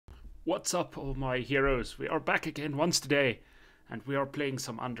What's up, all my heroes? We are back again once today, and we are playing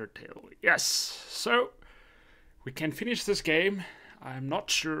some Undertale. Yes, so we can finish this game. I'm not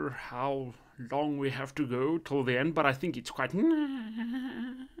sure how long we have to go till the end, but I think it's quite...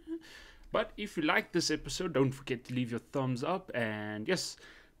 But if you like this episode, don't forget to leave your thumbs up, and yes,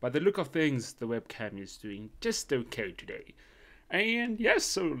 by the look of things, the webcam is doing just okay today. And yes,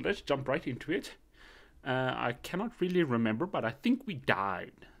 so let's jump right into it. I cannot really remember, but I think we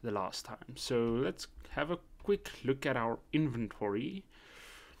died the last time. So let's have a quick look at our inventory.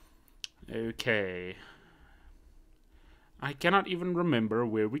 Okay. I cannot even remember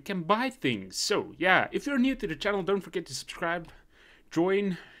where we can buy things. So yeah, if you're new to the channel, don't forget to subscribe.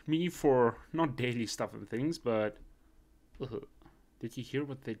 Join me for not daily stuff and things, but... Did you hear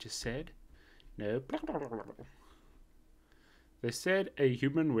what they just said? No. They said a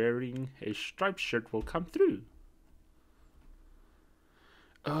human wearing a striped shirt will come through.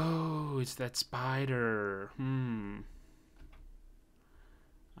 Oh, it's that spider.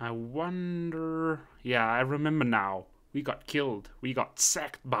 I wonder... Yeah, I remember now. We got killed. We got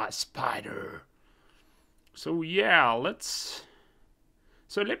sacked by a spider. So yeah, let's...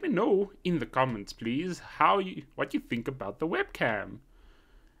 So let me know in the comments, please, what you think about the webcam.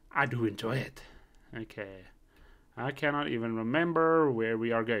 I do enjoy it. Okay. I cannot even remember where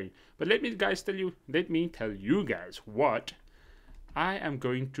we are going. But let me tell you guys what. I am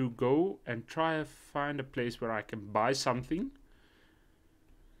going to go and try to find a place where I can buy something.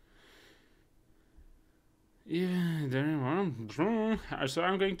 Yeah, so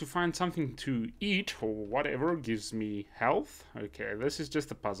I'm going to find something to eat or whatever gives me health. Okay, this is just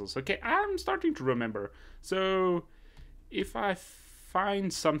the puzzles. Okay, I'm starting to remember. So if I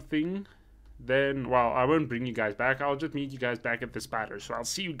find something, then, well, I won't bring you guys back. I'll just meet you guys back at the spider. So I'll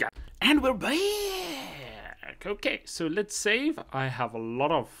see you guys. And we're back! Okay, so let's save. I have a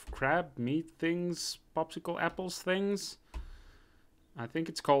lot of crab meat things, popsicle apples things. I think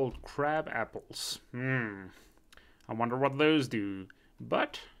it's called crab apples. I wonder what those do.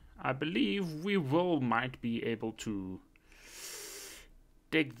 But I believe we might be able to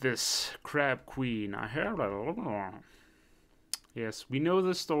dig this crab queen. I heard a... Yes, we know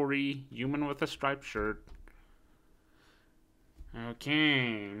the story. Human with a striped shirt.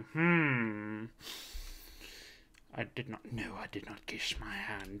 Okay. I did not know. I did not kiss my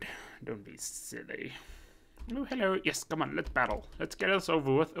hand. Don't be silly. Oh, hello. Yes, come on. Let's battle. Let's get us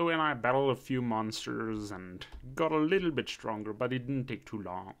over with. Oh, and I battled a few monsters and got a little bit stronger, but it didn't take too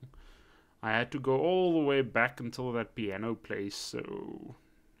long. I had to go all the way back until that piano place, so...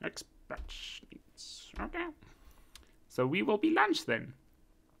 Expectations. Okay. So we will be lunch then.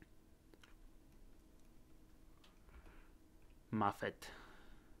 Muffet.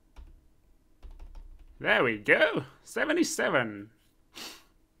 There we go. 77.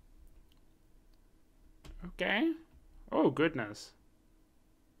 Okay. Oh, goodness.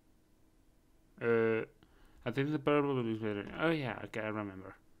 I think the purple will be better. Oh, yeah. Okay, I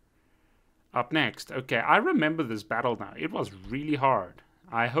remember. Up next. Okay, I remember this battle now. It was really hard.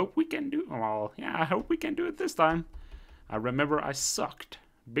 I hope we can do... Well, yeah, I hope we can do it this time. I remember I sucked.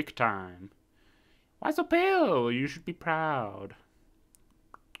 Big time. Why so pale? You should be proud.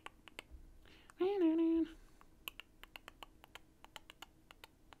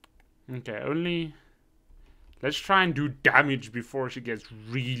 Okay, only... Let's try and do damage before she gets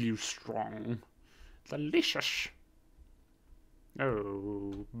really strong. Delicious.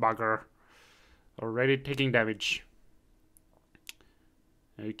 Oh, bugger. Already taking damage.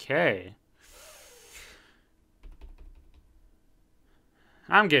 Okay.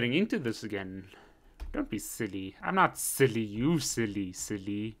 I'm getting into this again. Don't be silly. I'm not silly. You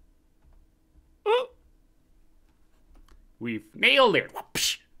silly. Oh! We've nailed it.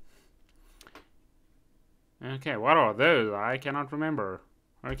 Whoopsh. Okay, what are those? I cannot remember.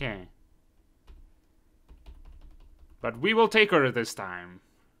 Okay. But we will take her this time.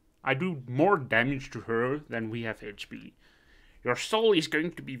 I do more damage to her than we have HP. Your soul is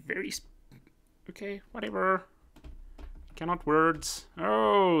going to be very... Okay, whatever. Cannot words.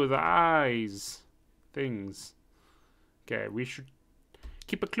 Oh, the eyes. Things. Okay, we should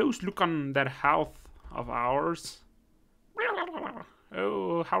keep a close look on that health of ours.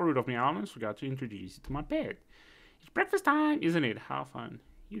 Oh, how rude of me. I almost forgot to introduce you to my pet. It's breakfast time, isn't it? How fun.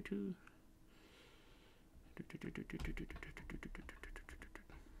 You too.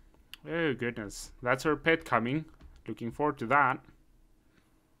 Oh, goodness. That's her pet coming. Looking forward to that.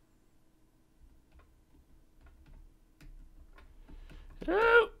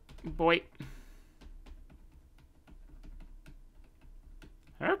 Oh, boy.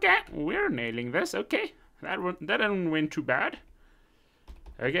 Okay, we're nailing this. Okay, that didn't win too bad.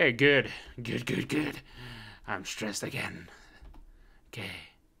 Okay, good. Good, good, good. I'm stressed again. Okay,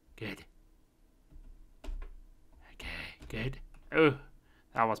 good. Okay, good. Oh,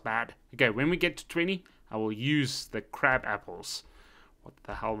 that was bad. Okay, when we get to 20, I will use the crab apples. What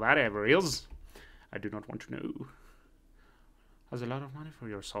the hell that ever is, I do not want to know. Has a lot of money for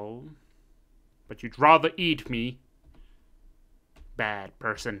your soul, but you'd rather eat me. Bad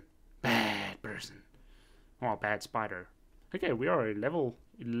person. Bad person. Oh, bad spider. Okay, we are at level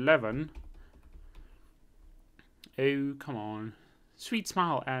 11. Oh, come on. Sweet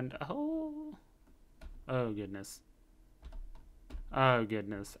smile and oh. Oh, goodness. Oh,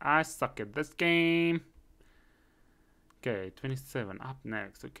 goodness. I suck at this game. Okay, 27. Up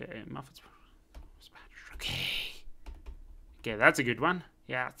next. Okay, Muffins. Okay. Okay, that's a good one.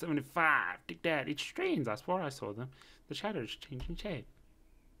 Yeah, 75. Take that. It's strange. I swore I saw them. The shadows changing shape.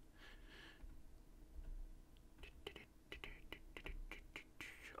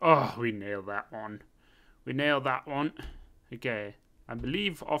 Oh, we nailed that one. We nailed that one. Okay. I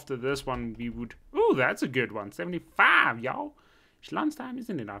believe after this one we would... Oh, that's a good one. 75, y'all. It's lunchtime,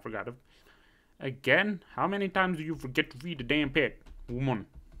 isn't it? I forgot it. Again, how many times do you forget to feed the damn pet? Woman.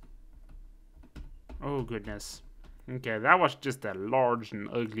 Oh, goodness. Okay, that was just a large and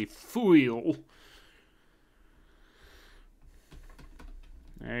ugly fool.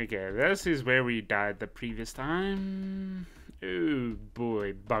 Okay, this is where we died the previous time. Oh,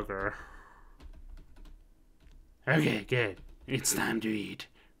 boy, bugger. Okay, good. It's time to eat.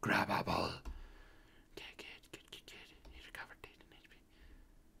 Grab apple. Okay, good. He recovered 8 in HP.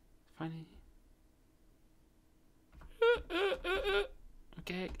 Funny.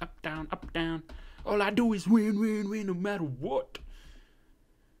 Okay, up, down. All I do is win, no matter what.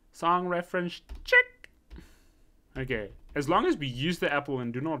 Song reference, check. Okay, as long as we use the apple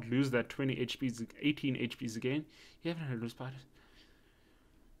and do not lose that 20 HPs, 18 HPs again, you haven't heard those spiders.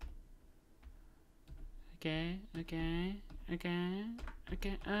 Okay.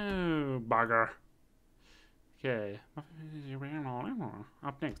 Oh, bugger. Okay.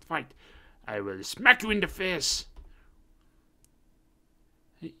 Up next, fight. I will smack you in the face.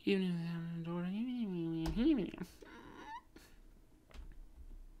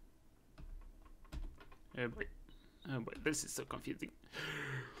 Oh boy, this is so confusing.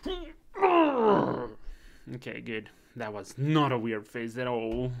 Okay, good. That was not a weird phase at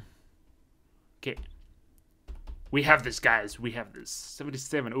all. Okay. We have this, guys. We have this.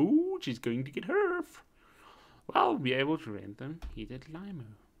 77. Ooh, she's going to get her. Well, we'll be able to rent them. Heated limo.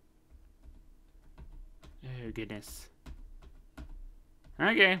 Oh, goodness.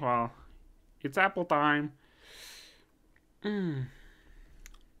 Okay, well, it's apple time.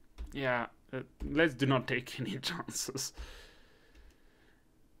 Yeah, let's do not take any chances.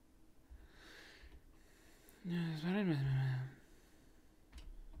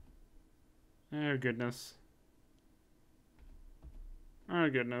 Oh, goodness. Oh,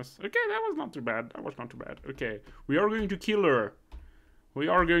 goodness. Okay, that was not too bad. Okay, we are going to kill her. We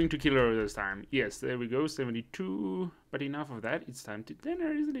are going to kill her this time. Yes, there we go. 72. But enough of that. It's time to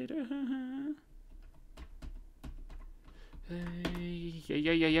dinner, isn't it? Yeah.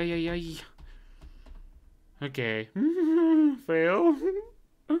 Okay. Fail.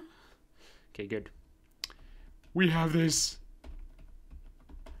 Okay, good. We have this.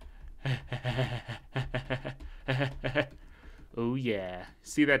 Oh, yeah.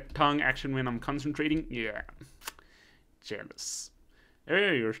 See that tongue action when I'm concentrating? Yeah. Jealous.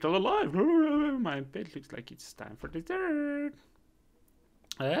 Hey, you're still alive. My bed looks like it's time for dessert.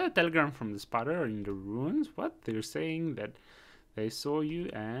 A telegram from the spider in the ruins. What? They're saying that they saw you,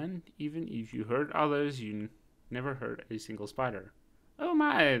 and even if you heard others, you never heard a single spider. Oh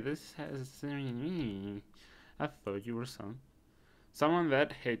my, this has... I thought you were someone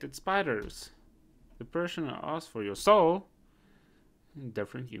that hated spiders. The person who asked for your soul...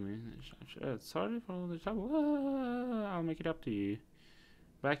 Different human. Sorry for all the trouble. I'll make it up to you.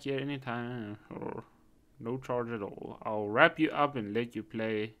 Back here anytime, or no charge at all. I'll wrap you up and let you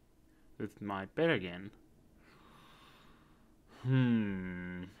play with my pet again.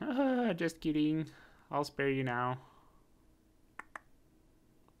 Just kidding. I'll spare you now.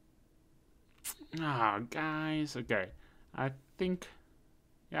 Ah, guys. Okay. I think...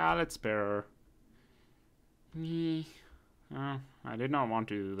 Yeah, let's spare her. Me. Oh, I did not want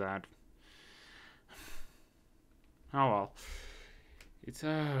to do that. Oh well. It's...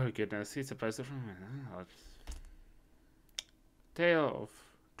 Oh, goodness. It's a poster from... Tale of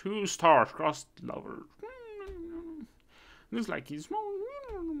 2 star-crossed lovers. Looks like he's small.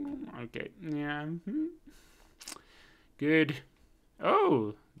 Okay. Yeah. Good.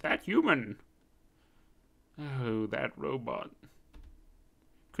 Oh, that human. Oh, that robot.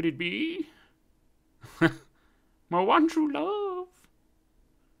 Could it be? My one true love.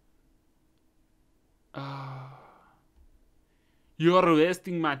 You're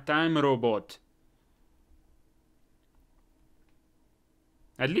wasting my time, robot.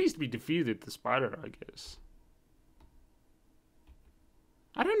 At least we defeated the spider, I guess.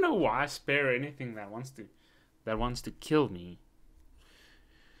 I don't know why I spare anything that wants to kill me.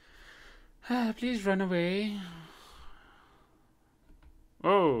 Please run away.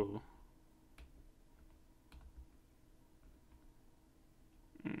 Oh.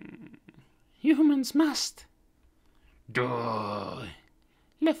 Humans must die.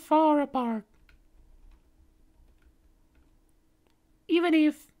 Live far apart. Even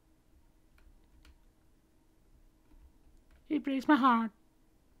if it breaks my heart.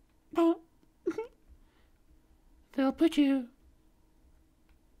 They'll put you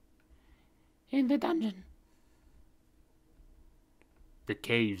in the dungeon. The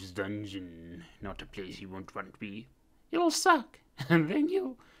cave's dungeon, not a place you won't want to be. It'll suck, and then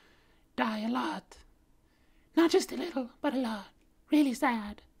you'll die a lot. Not just a little, but a lot. Really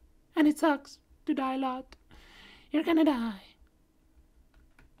sad. And it sucks to die a lot. You're gonna die.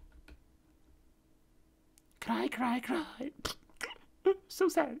 Cry, cry, cry. So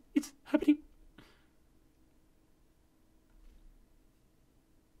sad. It's happening.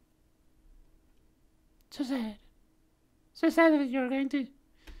 So sad. So sad that you're going to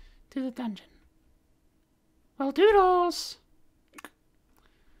the dungeon. Well, doodles!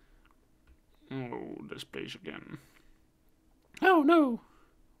 Oh, this place again. Oh no!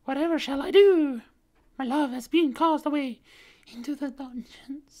 Whatever shall I do? My love has been cast away into the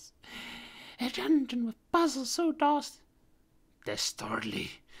dungeons. A dungeon with puzzles so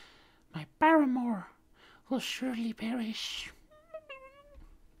dastardly. My paramour will surely perish.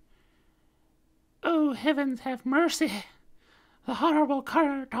 Oh, heavens have mercy! The horrible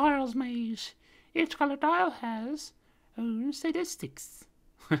color tiles maze. Each color tile has own statistics.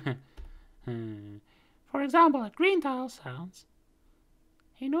 For example, a green tile sounds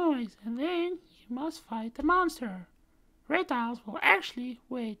a noise, and then you must fight the monster. Red tiles will actually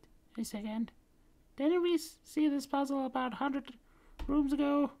wait a second. Didn't we see this puzzle about 100 rooms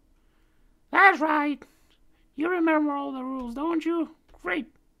ago? That's right. You remember all the rules, don't you? Great.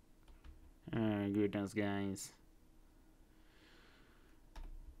 Oh, goodness, guys.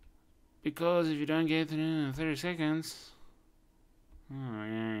 Because if you don't get through in 30 seconds... Oh,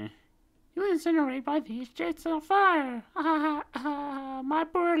 yeah. You incinerate by these jets of fire. My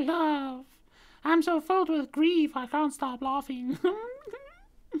poor love. I'm so filled with grief I can't stop laughing.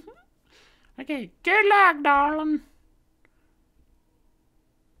 Okay, good luck, darling.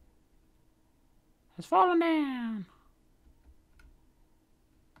 Has fallen down.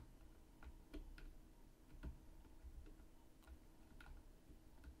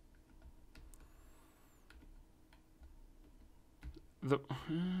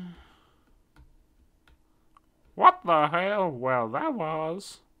 What the hell? Well, that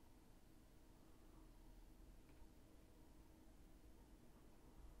was...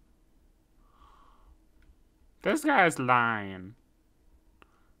 This guy's lying.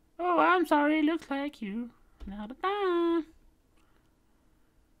 Oh, I'm sorry. Looks like you out of time.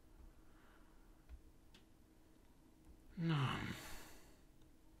 No.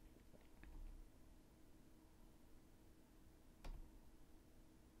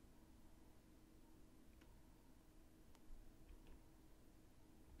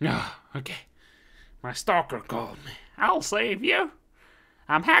 No, okay. My stalker called me. I'll save you.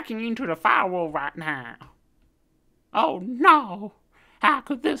 I'm hacking into the firewall right now. Oh no! How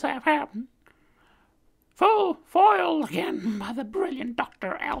could this have happened? Foiled again by the brilliant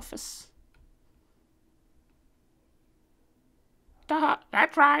Dr. Alphys.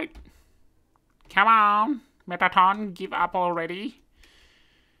 That's right. Come on, Metaton, give up already.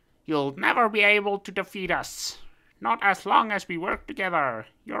 You'll never be able to defeat us. Not as long as we work together.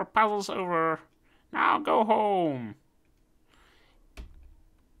 Your puzzle's over. Now go home.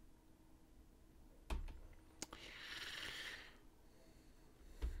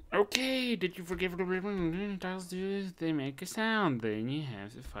 Okay, did you forgive the ribbon? Tiles do this, they make a sound. Then you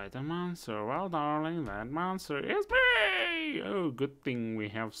have to fight a monster. Well, darling, that monster is me! Oh, good thing we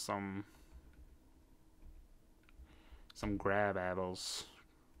have some grab apples.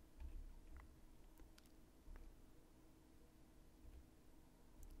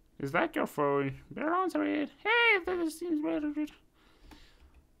 Is that your phone? Better answer it. Hey, this seems better.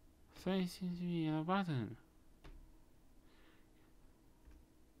 So it seems to be a button.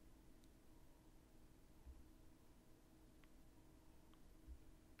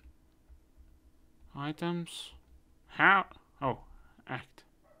 Items. How? Oh, act.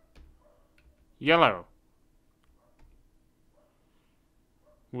 Yellow.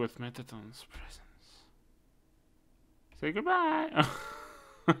 With Metaton's presence. Say goodbye.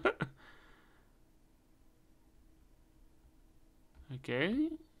 Okay.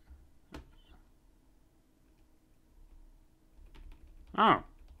 Oh.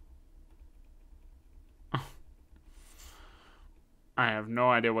 I have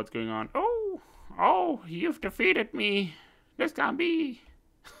no idea what's going on. Oh, you've defeated me. This can't be.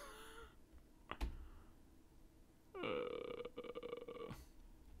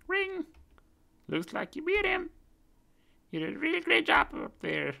 Ring. Looks like you beat him. You did a really great job up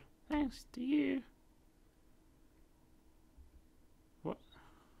there. Thanks to you. What?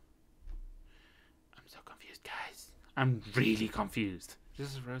 I'm so confused, guys. I'm really confused.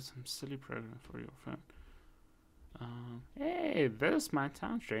 Just wrote some silly program for your phone. Hey, this might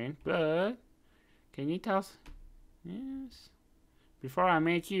sound strange, but can you tell us? Yes. Before I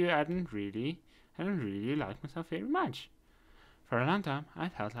met you, I didn't really like myself very much. For a long time, I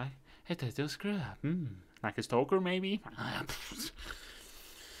felt like a total screw up. Like a stalker, maybe?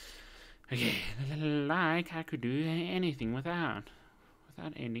 Okay, like I could do anything without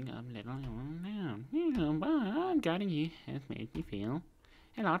ending up letting down. But guiding you has made me feel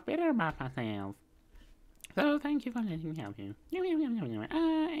a lot better about myself. So thank you for letting me help you.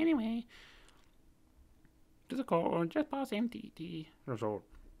 Anyway, to the core, just past MTT resort.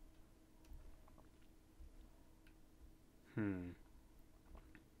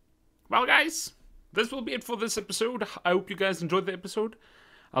 Well, guys, this will be it for this episode. I hope you guys enjoyed the episode.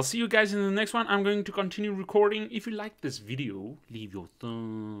 I'll see you guys in the next one. I'm going to continue recording. If you like this video, leave your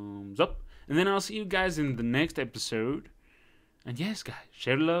thumbs up. And then I'll see you guys in the next episode. And yes, guys,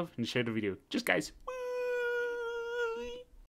 share the love and share the video. Just guys.